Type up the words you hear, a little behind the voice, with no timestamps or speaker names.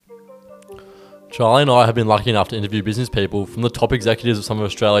Charlie and I have been lucky enough to interview business people from the top executives of some of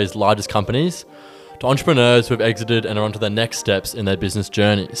Australia's largest companies to entrepreneurs who have exited and are onto their next steps in their business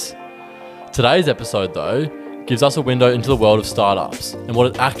journeys. Today's episode, though, gives us a window into the world of startups and what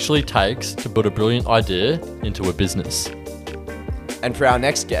it actually takes to build a brilliant idea into a business. And for our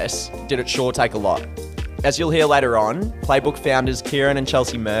next guest, did it sure take a lot. As you'll hear later on, Playbook founders Kieran and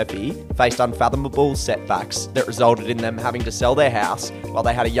Chelsea Murphy faced unfathomable setbacks that resulted in them having to sell their house while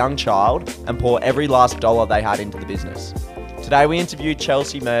they had a young child and pour every last dollar they had into the business. Today we interviewed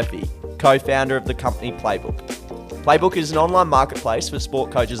Chelsea Murphy, co-founder of the company Playbook. Playbook is an online marketplace for sport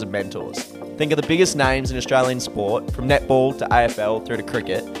coaches and mentors. Think of the biggest names in Australian sport, from netball to AFL through to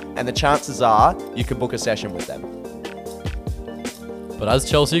cricket, and the chances are you can book a session with them. But as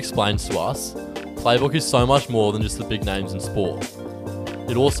Chelsea explains to us, Playbook is so much more than just the big names in sport.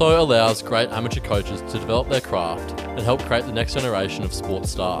 It also allows great amateur coaches to develop their craft and help create the next generation of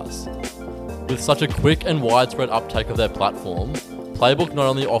sports stars. With such a quick and widespread uptake of their platform, Playbook not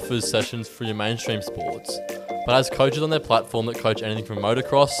only offers sessions for your mainstream sports, but has coaches on their platform that coach anything from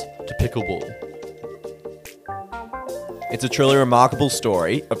motocross to pickleball. It's a truly remarkable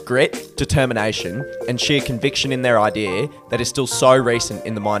story of grit, determination, and sheer conviction in their idea that is still so recent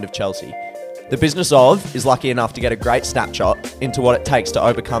in the mind of Chelsea. The business of is lucky enough to get a great snapshot into what it takes to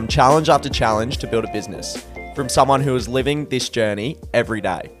overcome challenge after challenge to build a business, from someone who is living this journey every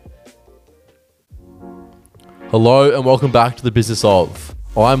day. Hello and welcome back to the business of.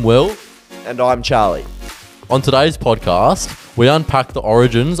 I'm Will. And I'm Charlie. On today's podcast, we unpack the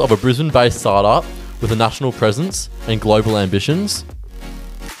origins of a Brisbane-based startup with a national presence and global ambitions.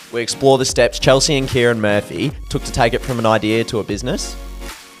 We explore the steps Chelsea and Kieran Murphy took to take it from an idea to a business.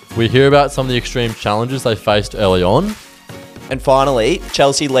 We hear about some of the extreme challenges they faced early on. And finally,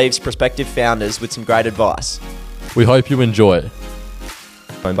 Chelsea leaves prospective founders with some great advice. We hope you enjoy.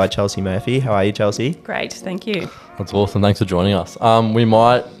 Joined by Chelsea Murphy. How are you, Chelsea? Great, thank you. That's awesome. Thanks for joining us. We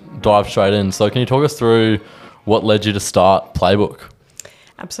might dive straight in. So can you talk us through what led you to start Playbook?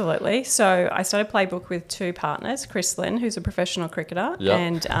 Absolutely. So I started Playbook with two partners, Chris Lynn, who's a professional cricketer,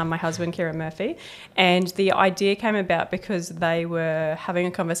 and my husband, Kieran Murphy. And the idea came about because they were having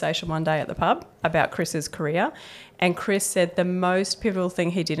a conversation one day at the pub about Chris's career. And Chris said the most pivotal thing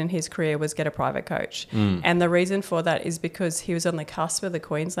he did in his career was get a private coach. And the reason for that is because he was on the cusp of the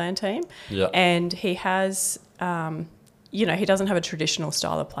Queensland team. And he has... he doesn't have a traditional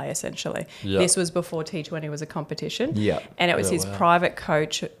style of play, essentially. This was before T20 was a competition. And it was his private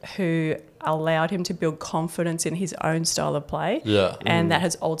coach who allowed him to build confidence in his own style of play. And that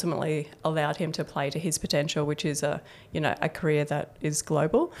has ultimately allowed him to play to his potential, which is a career that is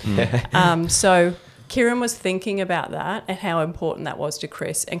global. So Kieran was thinking about that and how important that was to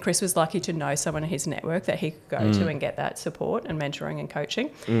Chris. And Chris was lucky to know someone in his network that he could go to and get that support and mentoring and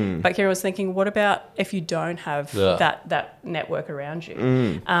coaching. But Kieran was thinking, what about if you don't have that network around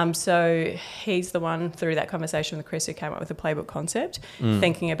you? So he's the one, through that conversation with Chris, who came up with the Playbook concept,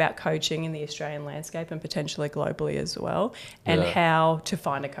 thinking about coaching in the Australian landscape and potentially globally as well, and how to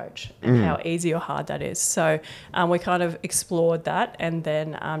find a coach and how easy or hard that is. So we kind of explored that and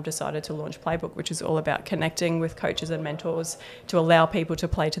then decided to launch Playbook, which is all about connecting with coaches and mentors to allow people to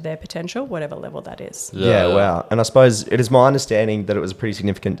play to their potential, whatever level that is. Wow. And I suppose it is my understanding that it was a pretty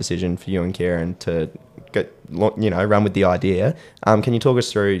significant decision for you and Kieran to run with the idea. Can you talk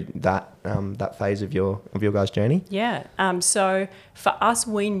us through that phase of your guys' journey? So for us,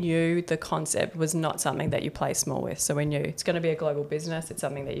 we knew the concept was not something that you play small with. So we knew it's going to be a global business. It's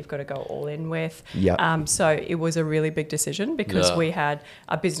something that you've got to go all in with. So it was a really big decision because we had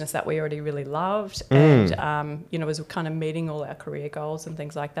a business that we already really loved and, was kind of meeting all our career goals and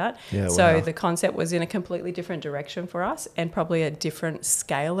things like that. The concept was in a completely different direction for us and probably a different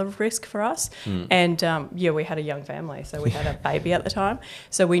scale of risk for us. And we had a young family, so we had a baby at the time.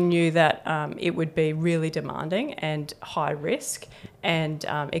 So we knew that it would be really demanding and high risk, and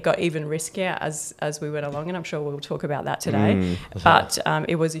it got even riskier as we went along, and I'm sure we'll talk about that today. But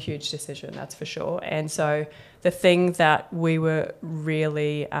it was a huge decision, that's for sure. And so the thing that we were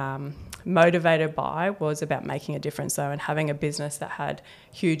really motivated by was about making a difference, though, and having a business that had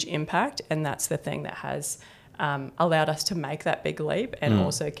huge impact, and that's the thing that has allowed us to make that big leap and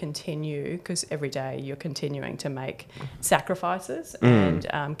also continue, because every day you're continuing to make sacrifices and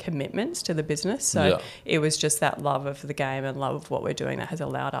commitments to the business. So it was just that love of the game and love of what we're doing that has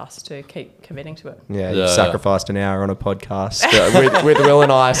allowed us to keep committing to it. You sacrificed an hour on a podcast with Will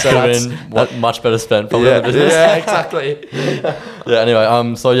and I. So that's much better spent probably on the business. Exactly.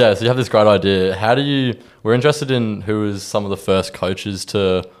 Anyway, so you have this great idea. We're interested in who was some of the first coaches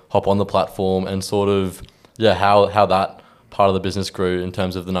to hop on the platform and sort of how that part of the business grew in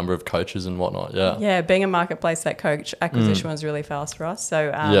terms of the number of coaches and whatnot. Yeah. Yeah, being a marketplace, that coach acquisition was really fast for us.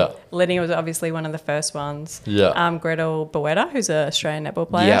 So Lenny was obviously one of the first ones. Yeah. Gretel Boetta, who's an Australian netball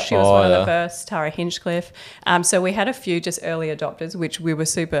player, Yeah. she was one of the first. Tara Hinchcliffe. So we had a few just early adopters, which we were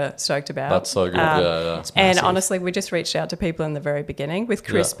super stoked about. That's so good. Yeah. And massive. honestly, we just reached out to people in the very beginning, with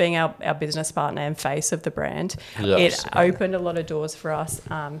Chris being our business partner and face of the brand. Yeah. It opened a lot of doors for us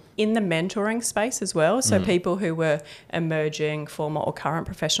in the mentoring space as well. So people who were emerging, former or current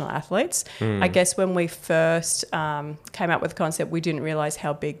professional athletes. I guess when we first came up with the concept, we didn't realise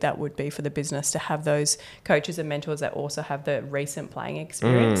how big that would be for the business to have those coaches and mentors that also have the recent playing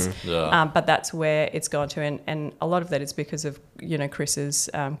experience. But that's where it's gone to, and a lot of that is because of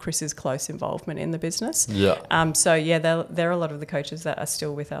Chris's close involvement in the business. So there are a lot of the coaches that are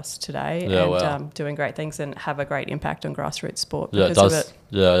still with us today doing great things and have a great impact on grassroots sport because of it.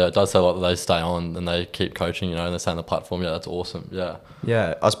 Yeah, it does say a lot that they stay on and they keep coaching, and they stay on the platform. Yeah, that's awesome.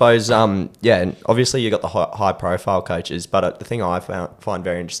 Yeah, I suppose, and obviously you got the high profile coaches, but the thing I find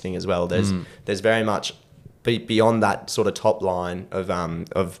very interesting as well, there's very much beyond that sort of top line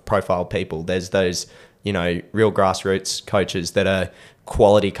of profile people, there's those, real grassroots coaches that are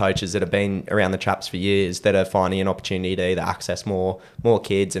quality coaches that have been around the traps for years, that are finding an opportunity to either access more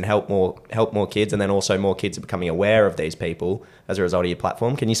kids and help more kids, and then also more kids are becoming aware of these people as a result of your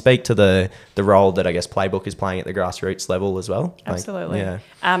platform. Can you speak to the role that I guess Playbook is playing at the grassroots level as well? Absolutely.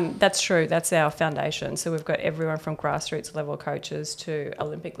 That's true. That's our foundation. So we've got everyone from grassroots level coaches to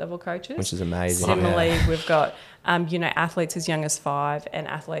Olympic level coaches, which is amazing. Similarly, we've got athletes as young as 5 and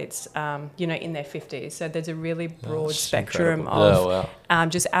athletes in their 50s. So there's a really broad spectrum of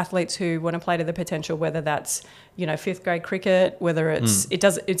just athletes who want to play to the potential, whether that's 5th grade cricket, whether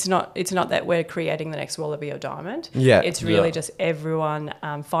it's not that we're creating the next Wallaby or Diamond. It's really just everyone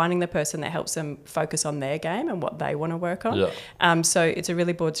finding the person that helps them focus on their game and what they want to work on. So it's a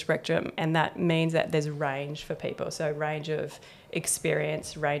really broad spectrum, and that means that there's range for people. So range of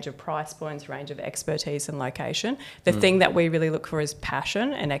experience, range of price points, range of expertise and location. The thing that we really look for is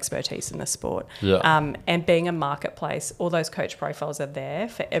passion and expertise in the sport. And being a marketplace, all those coach profiles are there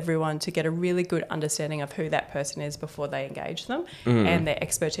for everyone to get a really good understanding of who that person is before they engage them, and their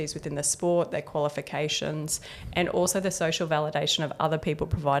expertise within the sport, their qualifications, and also the social validation of other people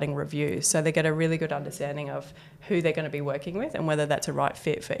providing reviews. So they get a really good understanding of who they're going to be working with and whether that's a right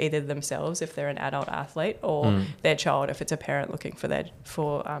fit for either themselves if they're an adult athlete or their child if it's a parent looking for their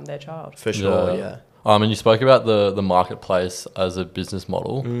child. For sure, yeah. And you spoke about the marketplace as a business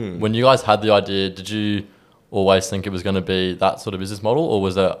model. When you guys had the idea, did you always think it was going to be that sort of business model, or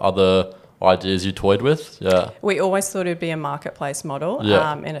was there other ideas you toyed with? We always thought it'd be a marketplace model,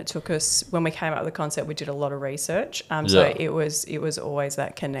 and it took us, when we came up with the concept, we did a lot of research. So it was always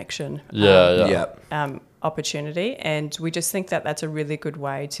that connection. Opportunity, and we just think that that's a really good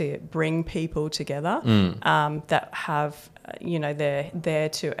way to bring people together that have they're there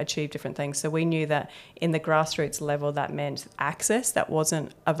to achieve different things. So we knew that in the grassroots level that meant access that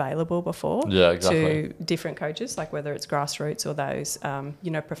wasn't available before to different coaches, like whether it's grassroots or those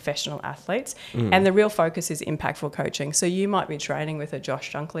professional athletes. And the real focus is impactful coaching. So you might be training with a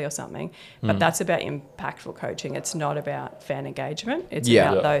Josh Dunkley or something, but that's about impactful coaching. It's not about fan engagement. It's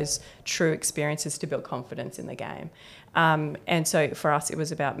about those true experiences to build confidence in the game. And so for us, it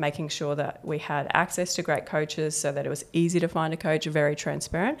was about making sure that we had access to great coaches so that it was easy to find a coach, very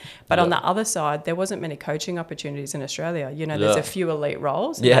transparent. But on the other side, there wasn't many coaching opportunities in Australia. There's a few elite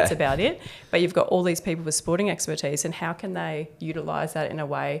roles, and that's about it. But you've got all these people with sporting expertise, and how can they utilise that in a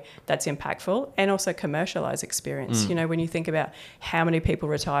way that's impactful and also commercialise experience? When you think about how many people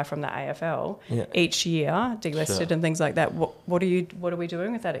retire from the AFL each year, delisted and things like that, what are we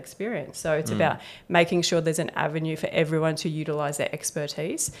doing with that experience? So it's about making sure there's an avenue for everyone to utilise their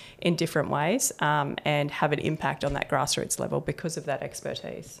expertise in different ways and have an impact on that grassroots level because of that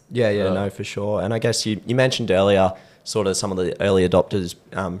expertise. No, for sure. And I guess you mentioned earlier sort of some of the early adopters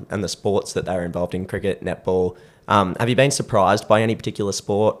and the sports that they were involved in, cricket, netball. Have you been surprised by any particular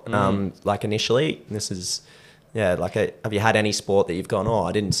sport like initially? This is... have you had any sport that you've gone,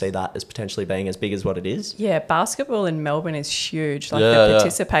 I didn't see that as potentially being as big as what it is? Yeah, basketball in Melbourne is huge. The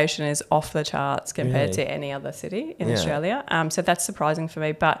participation is off the charts compared to any other city in Australia. So that's surprising for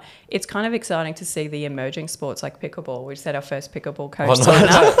me. But it's kind of exciting to see the emerging sports like pickleball. We just had our first pickleball coach sign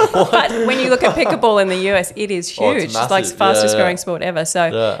up. But when you look at pickleball in the US, it is huge. It's like the fastest growing sport ever.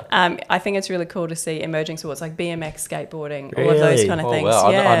 So I think it's really cool to see emerging sports like BMX, skateboarding, all of those kind of things. Wow.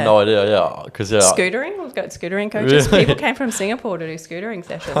 I had no idea, Scootering, we've got scootering scootering coaches. Really? People came from Singapore to do scootering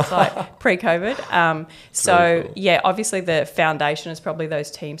sessions, like pre-COVID. So, Very cool. yeah, obviously the foundation is probably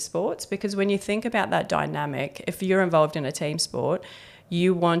those team sports, because when you think about that dynamic, if you're involved in a team sport,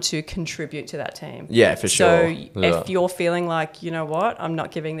 you want to contribute to that team. Yeah, for sure. So Yeah. if you're feeling like, you know what, I'm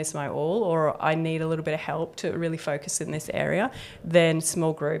not giving this my all, or I need a little bit of help to really focus in this area, then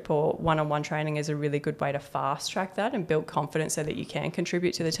small group or one-on-one training is a really good way to fast track that and build confidence so that you can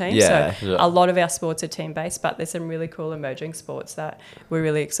contribute to the team. Yeah. So Yeah. a lot of our sports are team-based, but there's some really cool emerging sports that we're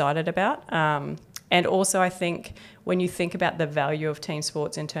really excited about. And also, I think when you think about the value of team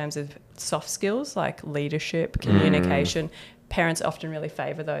sports in terms of soft skills like leadership, communication, parents often really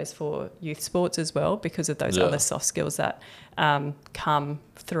favour those for youth sports as well, because of those Yeah. other soft skills that come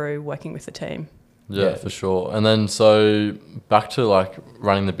through working with the team. Yeah, for sure. And then so back to like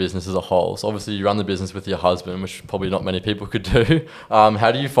running the business as a whole. So obviously you run the business with your husband, which probably not many people could do.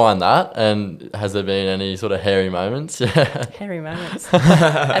 How do you find that? And has there been any sort of hairy moments? Hairy moments.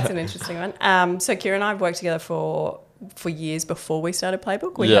 That's an interesting one. So Kira and I have worked together for years before we started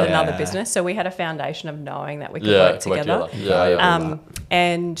Playbook. We had another business, so we had a foundation of knowing that we could work together.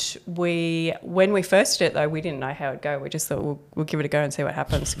 And when we first did it, though, we didn't know how it'd go. We just thought we'll give it a go and see what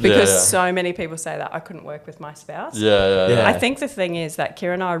happens, because so many people say that I couldn't work with my spouse. I think the thing is that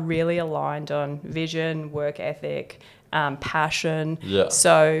Kira and I are really aligned on vision, work ethic, passion.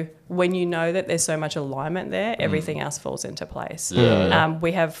 So when you know that there's so much alignment there, everything else falls into place.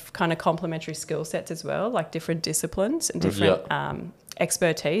 We have kind of complementary skill sets as well, like different disciplines and different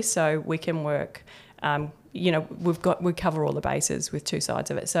expertise. So we can work, we cover all the bases with two sides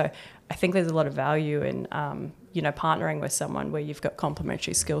of it. So I think there's a lot of value in, partnering with someone where you've got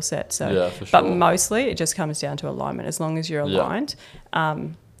complementary skill sets. So, for sure. But mostly it just comes down to alignment. As long as you're aligned,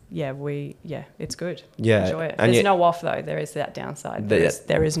 it's good. Yeah. Enjoy it. And There's no off though. There is that downside.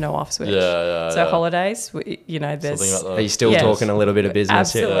 There is no off switch. So holidays, there's. Are you still talking a little bit of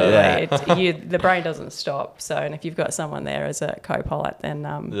business? Absolutely. Yeah. The brain doesn't stop. So, and if you've got someone there as a co-pilot, then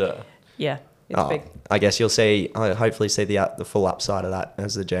it's big. I guess you'll hopefully see the full upside of that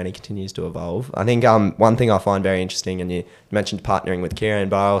as the journey continues to evolve. I think one thing I find very interesting, and you mentioned partnering with Kieran,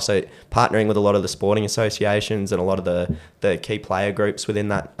 but also partnering with a lot of the sporting associations and a lot of the key player groups within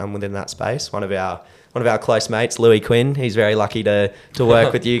that space. One of our close mates, Louis Quinn, he's very lucky to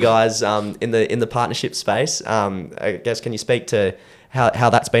work with you guys in the partnership space. I guess, can you speak to how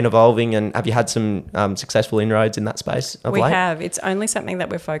that's been evolving, and have you had some successful inroads in that space of late? We have. It's only something that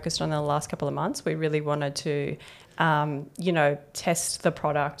we're focused on in the last couple of months. We really wanted to test the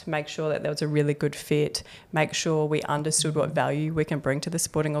product, make sure that there was a really good fit, make sure we understood what value we can bring to the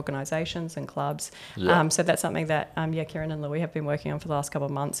sporting organisations and clubs. So that's something that, Kieran and Louis have been working on for the last couple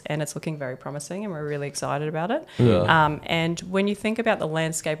of months, and it's looking very promising, and we're really excited about it. And when you think about the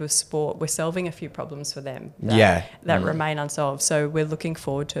landscape of sport, we're solving a few problems for them that remain unsolved. So we're looking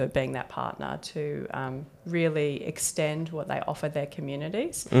forward to being that partner to really extend what they offer their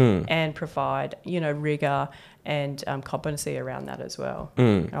communities and provide, rigour and competency around that as well,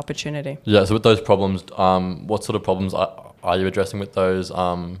 opportunity. Yeah, so with those problems, what sort of problems are you addressing with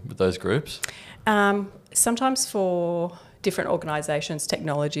those groups? Sometimes for different organisations,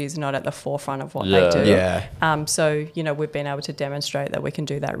 technology is not at the forefront of what they do. So, we've been able to demonstrate that we can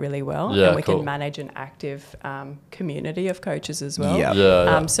do that really well, and we can manage an active community of coaches as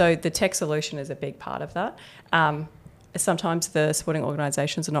well. So the tech solution is a big part of that. Sometimes the sporting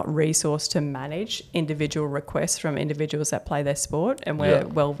organisations are not resourced to manage individual requests from individuals that play their sport, and we're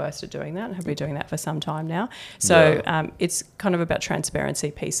well versed at doing that and have been doing that for some time now. So it's kind of about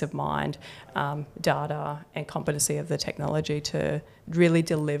transparency, peace of mind, data and competency of the technology to really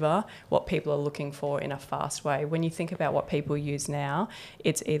deliver what people are looking for in a fast way. When you think about what people use now,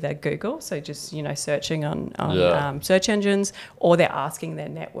 it's either Google, so just searching on search engines, or they're asking their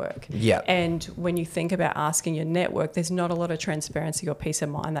network. And when you think about asking your network, there's not a lot of transparency or peace of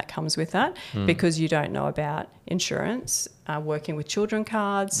mind that comes with that, because you don't know about insurance, working with children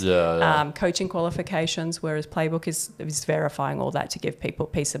cards, coaching qualifications, whereas Playbook is verifying all that to give people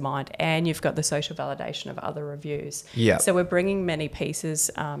peace of mind, and you've got the social validation of other reviews. So we're bringing many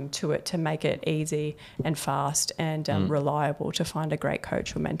pieces to it to make it easy and fast and reliable to find a great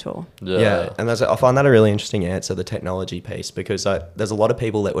coach or mentor. And I find that a really interesting answer, the technology piece, because there's a lot of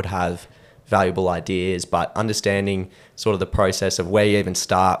people that would have valuable ideas, but understanding sort of the process of where you even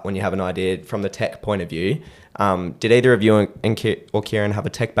start when you have an idea from the tech point of view. Did either of you or Kieran have a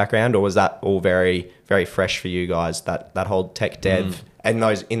tech background, or was that all very, very fresh for you guys, that whole tech dev in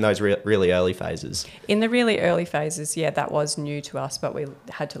those really early phases. In the really early phases, yeah, that was new to us, but we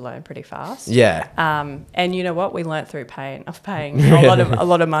had to learn pretty fast. Yeah. And you know what? We learnt through paying a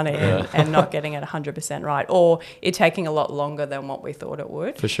lot of money and not getting it 100% right, or it taking a lot longer than what we thought it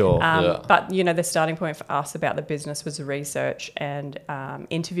would. For sure. But the starting point for us about the business was research and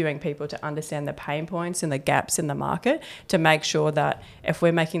interviewing people to understand the pain points and the gaps in the market to make sure that if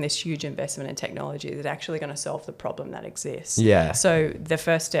we're making this huge investment in technology, it's actually going to solve the problem that exists. Yeah. So the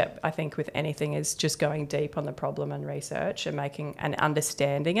first step, I think, with anything is just going deep on the problem and research and making and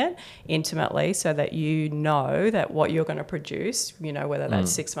understanding it intimately so that you know that what you're going to produce, whether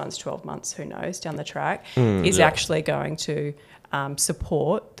that's 6 months, 12 months, who knows, down the track, is actually going to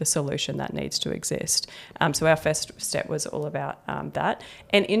support the solution that needs to exist. So our first step was all about that.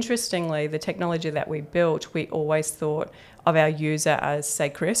 And interestingly, the technology that we built, we always thought of our user as, say,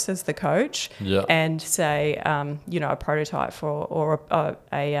 Chris as the coach, and say, a prototype or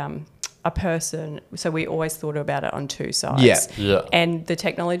a person. So we always thought about it on two sides. And the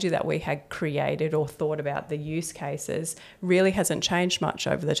technology that we had created or thought about, the use cases, really hasn't changed much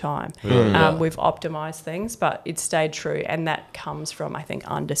over the time. We've optimized things, but it stayed true. And that comes from, I think,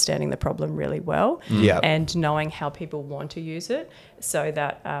 understanding the problem really well and knowing how people want to use it, so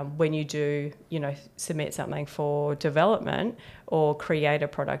that when you do, submit something for development or create a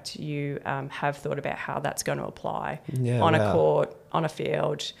product, you have thought about how that's going to apply on a court, on a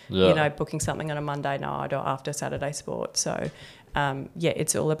field, booking something on a Monday night or after Saturday sport. So,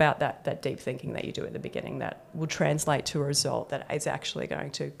 it's all about that deep thinking that you do at the beginning that will translate to a result that is actually going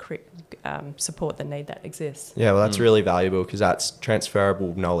to support the need that exists. Yeah, well, that's really valuable because that's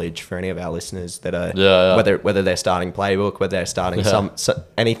transferable knowledge for any of our listeners that are whether they're starting Playbook, whether they're starting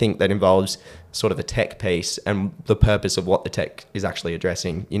anything that involves sort of a tech piece and the purpose of what the tech is actually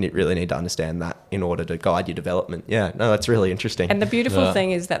addressing. You really need to understand that in order to guide your development. Yeah, no, that's really interesting. And the beautiful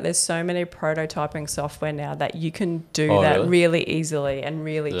thing is that there's so many prototyping software now that you can do that really easily and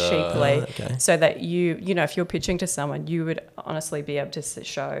really cheaply, so that if you're pitching to someone, you would honestly be able to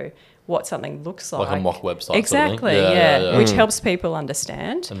show what something looks like. Like a mock website. Exactly, sort of thing. Which helps people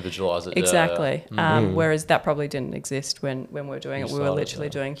understand. And visualize it. Exactly. Whereas that probably didn't exist when we were doing it. We were literally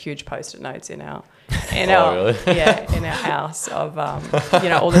doing huge Post-it notes in our house of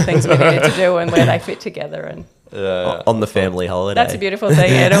all the things we needed to do and where they fit together and on the family holiday. That's a beautiful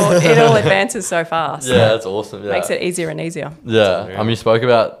thing. It all advances so fast. Yeah, that's awesome. Yeah. Makes it easier and easier. Yeah. You spoke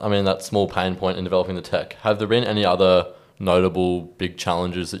about that small pain point in developing the tech. Have there been any other notable big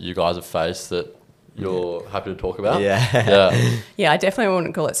challenges that you guys have faced that you're happy to talk about? Yeah, I definitely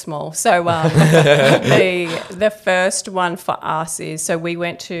wouldn't call it small. So the first one for us is, so we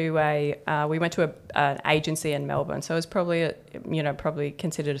went to an agency in Melbourne. So it was probably probably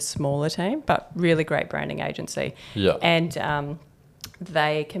considered a smaller team, but really great branding agency. And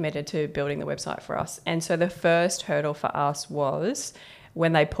they committed to building the website for us. And so the first hurdle for us was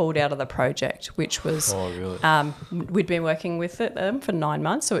when they pulled out of the project, which was, we'd been working with them for 9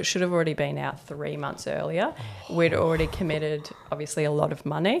 months, so it should have already been out 3 months earlier. We'd already committed, obviously, a lot of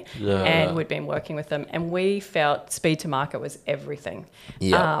money, and we'd been working with them, and we felt speed to market was everything.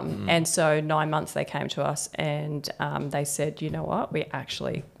 And so 9 months they came to us and they said, you know what, we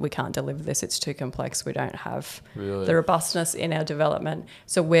can't deliver this, it's too complex, we don't have the robustness in our development,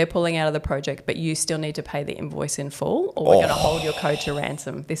 so we're pulling out of the project, but you still need to pay the invoice in full, or we're going to hold your code to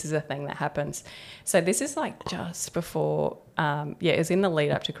ransom. This is a thing that happens. So this is like just before, it was in the lead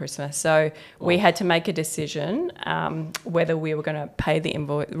up to Christmas. So we had to make a decision whether we were going to pay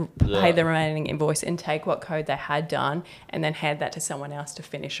the remaining invoice and take what code they had done and then hand that to someone else to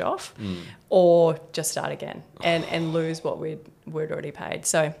finish off, or just start again and lose what we'd already paid.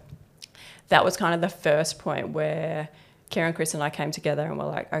 So that was kind of the first point where Karen, Chris and I came together and we're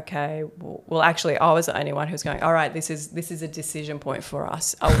like, okay, well, actually, I was the only one who was going, all right, this is a decision point for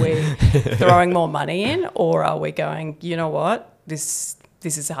us. Are we throwing more money in, or are we going, you know what,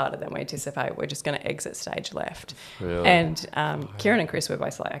 this is harder than we anticipate. We're just going to exit stage left. And Kieran and Chris were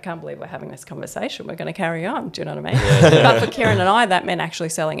both like, I can't believe we're having this conversation. We're going to carry on. Do you know what I mean? But for Kieran and I, that meant actually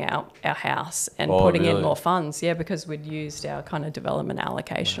selling our house and putting in more funds. Yeah, because we'd used our kind of development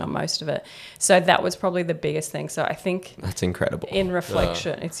allocation on most of it. So that was probably the biggest thing. So I think that's incredible. In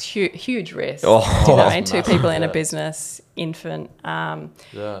reflection, it's huge risk. Do you know what I mean? Two people in a business, infant.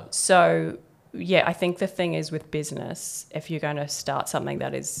 So I think the thing is with business, if you're going to start something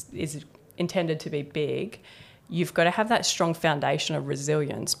that is intended to be big, you've got to have that strong foundation of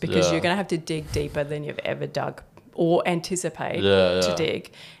resilience, because you're going to have to dig deeper than you've ever dug or anticipate to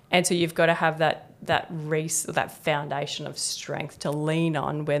dig. And so you've got to have that that foundation of strength to lean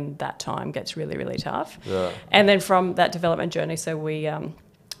on when that time gets really, really tough. Yeah. And then from that development journey, so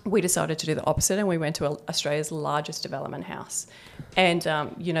we decided to do the opposite, and we went to Australia's largest development house. And,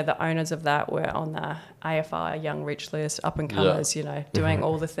 the owners of that were on the AFR Young Rich list, up and comers, doing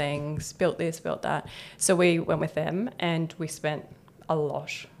all the things, built this, built that. So we went with them, and we spent a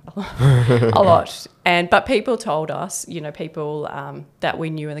lot. But people told us, people that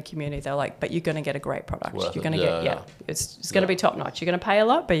we knew in the community, they're like, but you're going to get a great product. You're going to it's going to be top notch. You're going to pay a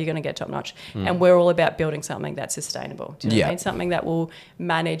lot, but you're going to get top notch. And we're all about building something that's sustainable. Do you know what I mean? Something that will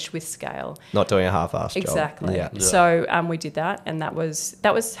manage with scale. Not doing a half-assed job. Exactly. Yeah. So we did that, and that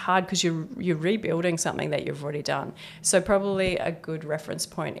was hard because you're rebuilding something that you've already done. So probably a good reference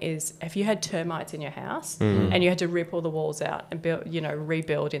point is if you had termites in your house and you had to rip all the walls out and build,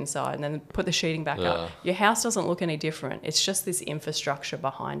 rebuild inside and then put the sheeting back up, your house doesn't look any different. It's just this infrastructure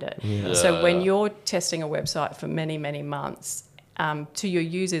behind it. So when you're testing a website for many, many months, to your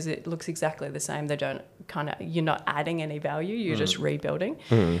users, it looks exactly the same. They don't you're not adding any value. You're just rebuilding.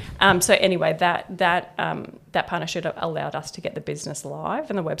 So anyway, that partnership allowed us to get the business live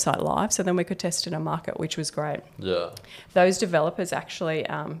and the website live. So then we could test in a market, which was great. Yeah. Those developers actually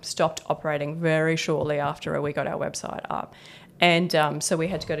stopped operating very shortly after we got our website up. And so we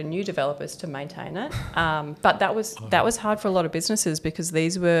had to go to new developers to maintain it. But that was hard for a lot of businesses because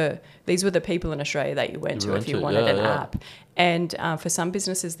these were the people in Australia that you went to if you wanted an app. And for some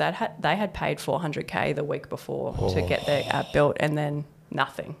businesses, they had paid $400K the week before to get their app built, and then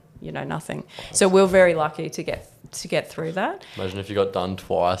nothing. Nothing. So we're very lucky to get through that. Imagine if you got done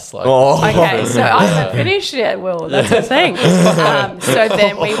twice. Okay, so I haven't finished yet, Will. That's the thing. So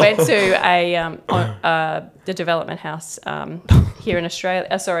then we went to the development house here in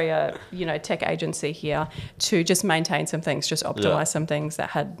Australia, tech agency here to just maintain some things, just optimize some things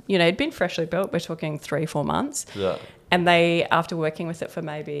that had, had been freshly built. We're talking 3-4 months. Yeah. And they, after working with it for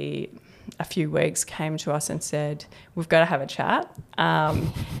maybe a few weeks, came to us and said, we've got to have a chat.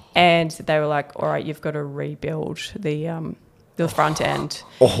 And they were like, all right, you've got to rebuild the front end.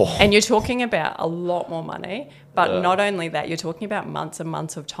 And you're talking about a lot more money, but not only that, you're talking about months and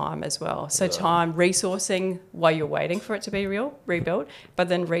months of time as well. So time, resourcing while you're waiting for it to be rebuilt, but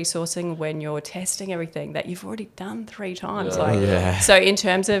then resourcing when you're testing everything that you've already done 3 times. So in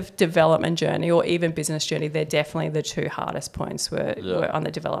terms of development journey or even business journey, they're definitely the 2 hardest points were on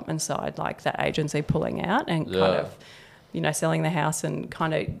the development side, like that agency pulling out and kind of selling the house and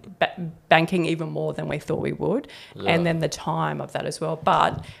kind of banking even more than we thought we would. And then the time of that as well.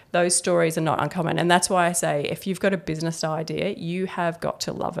 But those stories are not uncommon. And that's why I say if you've got a business idea, you have got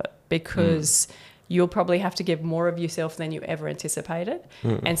to love it because you'll probably have to give more of yourself than you ever anticipated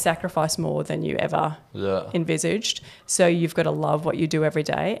and sacrifice more than you ever envisaged. So you've got to love what you do every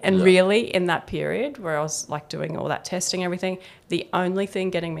day. And really in that period where I was like doing all that testing, everything, the only thing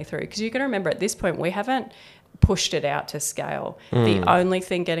getting me through, because you got to remember at this point, we haven't pushed it out to scale. The only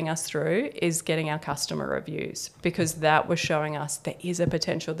thing getting us through is getting our customer reviews because that was showing us there is a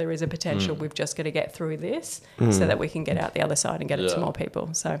potential. We've just got to get through this so that we can get out the other side and get it to more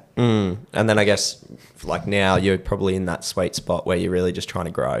people. So, and then I guess like now you're probably in that sweet spot where you're really just trying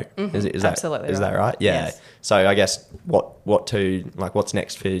to grow. Is that right? Yeah. Yes. So I guess what's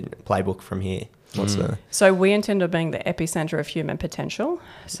next for Playbook from here? So we intend on being the epicenter of human potential.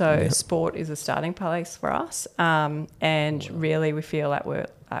 So sport is a starting place for us. And really we feel like we're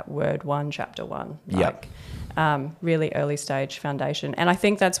at word 1, chapter 1. Really early stage foundation. And I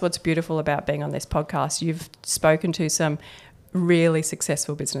think that's what's beautiful about being on this podcast. You've spoken to some really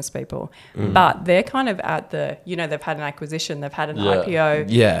successful business people, but they're kind of at the, they've had an acquisition, they've had an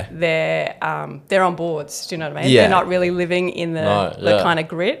IPO, they're on boards, do you know what I mean? They're not really living in the kind of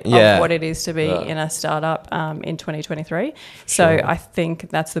grit of what it is to be in a startup in 2023. So I think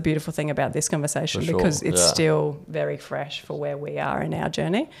that's the beautiful thing about this conversation because it's still very fresh for where we are in our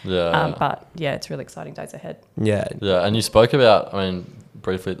journey. But it's really exciting days ahead. And you spoke about,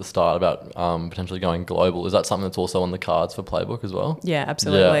 briefly at the start about potentially going global. Is that something that's also on the cards for Playbook as well? Yeah,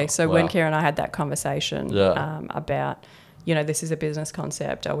 absolutely. So when Kira and I had that conversation about, this is a business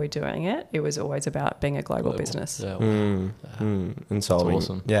concept, are we doing it? It was always about being a global business. And solving.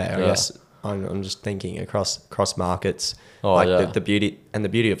 Awesome. I guess I'm just thinking across markets. The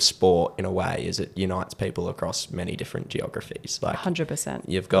beauty of sport in a way is it unites people across many different geographies. Like 100%.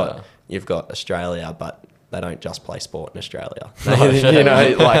 You've got Australia, but they don't just play sport in Australia.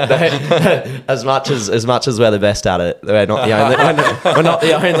 As much as we're the best at it, we're not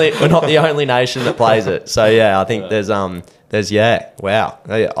the only nation that plays it. So I think there's wow.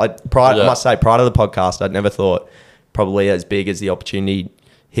 I must say, prior to the podcast, I'd never thought probably as big as the opportunity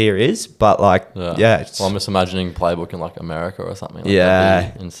here is. But like, it's, well, I'm just imagining Playbook in like America or something. Like, yeah,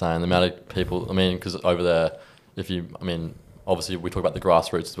 that'd be insane. The amount of people. I mean, because over there, obviously we talk about the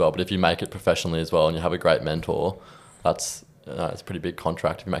grassroots as well, but if you make it professionally as well and you have a great mentor, that's it's a pretty big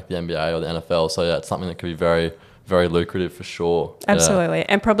contract if you make the NBA or the NFL. So yeah, it's something that could be very, very lucrative for sure. Absolutely.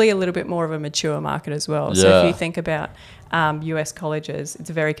 And probably a little bit more of a mature market as well. So if you think about US colleges, it's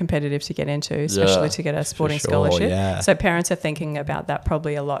very competitive to get into, especially to get a sporting scholarship. Yeah. So parents are thinking about that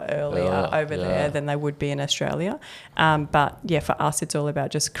probably a lot earlier over there than they would be in Australia. But yeah, for us, it's all about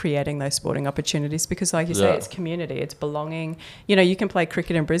just creating those sporting opportunities because like you say, it's community, it's belonging. You know, you can play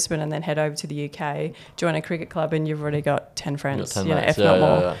cricket in Brisbane and then head over to the UK, join a cricket club and you've already got 10 friends, if not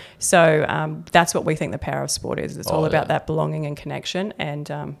more. So that's what we think the power of sport is. It's all about that belonging and connection, and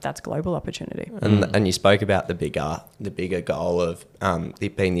that's global opportunity. And you spoke about the bigger goal of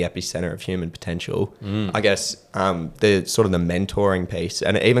it being the epicenter of human potential. I guess the sort of the mentoring piece,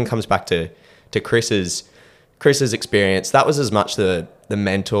 and it even comes back to Chris's experience. That was as much the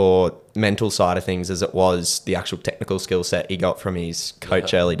mental side of things as it was the actual technical skill set he got from his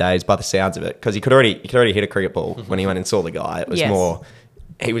coach early days, by the sounds of it, because he could already hit a cricket ball when he went and saw the guy. It was more.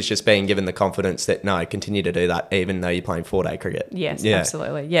 He was just being given the confidence that, no, continue to do that even though you're playing 4-day cricket. Yes,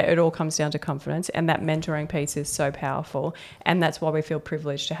 absolutely. Yeah, it all comes down to confidence, and that mentoring piece is so powerful, and that's why we feel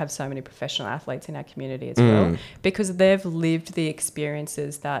privileged to have so many professional athletes in our community as well, because they've lived the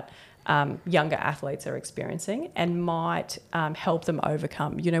experiences that younger athletes are experiencing and might help them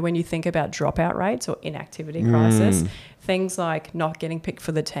overcome. You know, when you think about dropout rates or inactivity crisis, things like not getting picked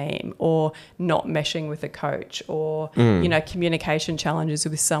for the team or not meshing with a coach or, you know, communication challenges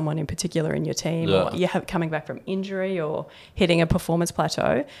with someone in particular in your team or you have coming back from injury or hitting a performance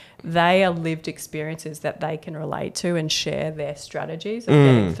plateau, they are lived experiences that they can relate to and share their strategies of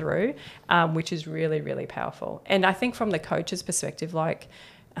getting through, which is really, really powerful. And I think from the coach's perspective, like,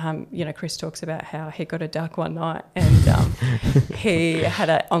 you know, Chris talks about how he got a duck one night and he had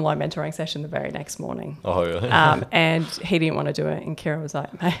an online mentoring session the very next morning. Oh, really? And he didn't want to do it. And Kira was like,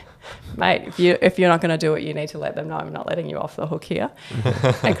 mate, if you're not going to do it, you need to let them know I'm not letting you off the hook here.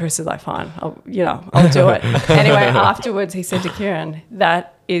 And Chris is like, fine, I'll do it. Anyway, afterwards he said to Kieran,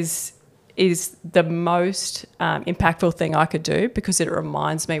 that is the most impactful thing I could do because it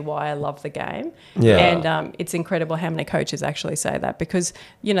reminds me why I love the game. Yeah. And it's incredible how many coaches actually say that because,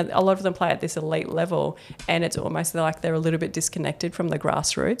 you know, a lot of them play at this elite level and it's almost like they're a little bit disconnected from the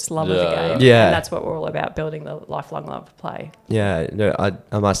grassroots love of the game. Yeah. And that's what we're all about, building the lifelong love of play. Yeah, no,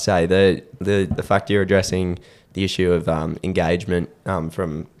 I must say the fact you're addressing the issue of engagement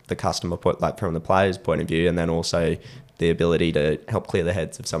from the customer point, like from the player's point of view, and then also the ability to help clear the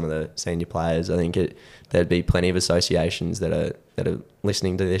heads of some of the senior players. I think there'd be plenty of associations that are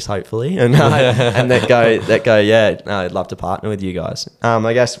listening to this, hopefully, and that go, yeah, no, I'd love to partner with you guys.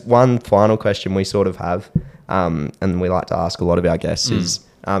 I guess one final question we sort of have, and we like to ask a lot of our guests is,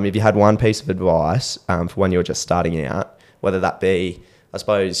 if you had one piece of advice for when you're just starting out, whether that be, I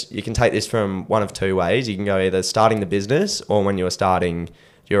suppose you can take this from one of two ways. You can go either starting the business or when you're starting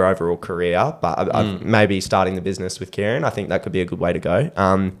your overall career, but maybe starting the business with Kieran, I think that could be a good way to go.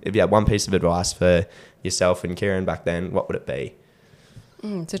 If you had one piece of advice for yourself and Kieran back then, what would it be?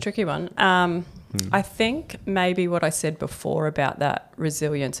 It's a tricky one. I think maybe what I said before about that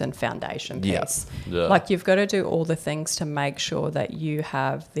resilience and foundation piece. Yeah. Like you've got to do all the things to make sure that you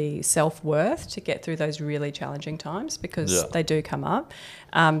have the self-worth to get through those really challenging times because they do come up.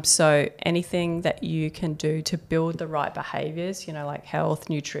 So anything that you can do to build the right behaviours, you know, like health,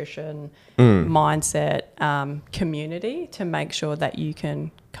 nutrition, mindset, community, to make sure that you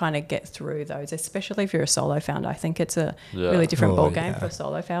can kind of get through those, especially if you're a solo founder. I think it's a really different ball game for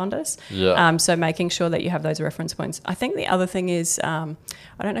solo founders. So making sure that you have those reference points. I think the other thing is, I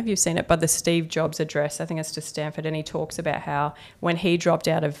don't know if you've seen it, but the Steve Jobs address, I think it's to Stanford, and he talks about how when he dropped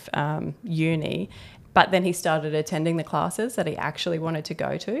out of uni, but then he started attending the classes that he actually wanted to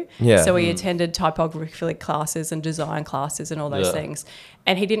go to. Yeah. So he attended typography classes and design classes and all those things.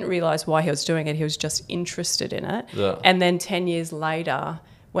 And he didn't realise why he was doing it. He was just interested in it. Yeah. And then 10 years later,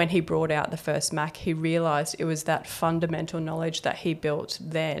 when he brought out the first Mac, he realised it was that fundamental knowledge that he built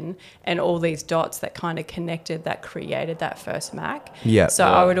then and all these dots that kind of connected, that created that first Mac. Yeah. So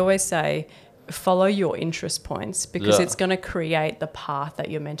I would always say, follow your interest points because it's going to create the path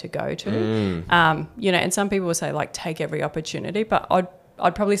that you're meant to go to. You know, and some people will say like take every opportunity, but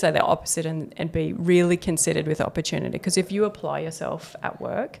I'd probably say the opposite and be really considered with opportunity, because if you apply yourself at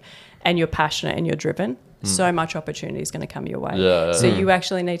work and you're passionate and you're driven, so much opportunity is going to come your way. Yeah. So you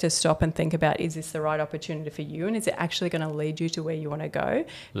actually need to stop and think about, is this the right opportunity for you? And is it actually going to lead you to where you want to go?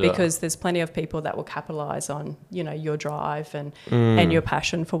 Yeah. Because there's plenty of people that will capitalize on, your drive and your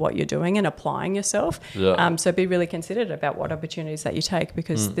passion for what you're doing and applying yourself. Yeah. So be really considerate about what opportunities that you take,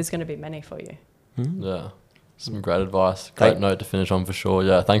 because there's going to be many for you. Yeah. Some great advice. Great note to finish on for sure.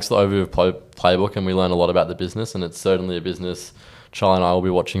 Yeah. Thanks for the overview of Playbook, and we learned a lot about the business, and it's certainly a business Charlie and I will be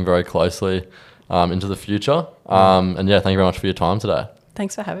watching very closely into the future. And yeah, thank you very much for your time today.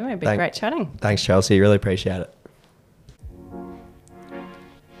 Thanks for having me. It's been great chatting. Thanks, Chelsea. Really appreciate it.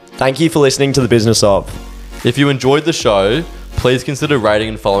 Thank you for listening to The Business Of. If you enjoyed the show, please consider rating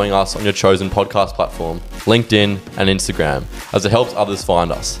and following us on your chosen podcast platform, LinkedIn and Instagram, as it helps others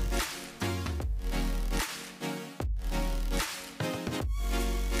find us.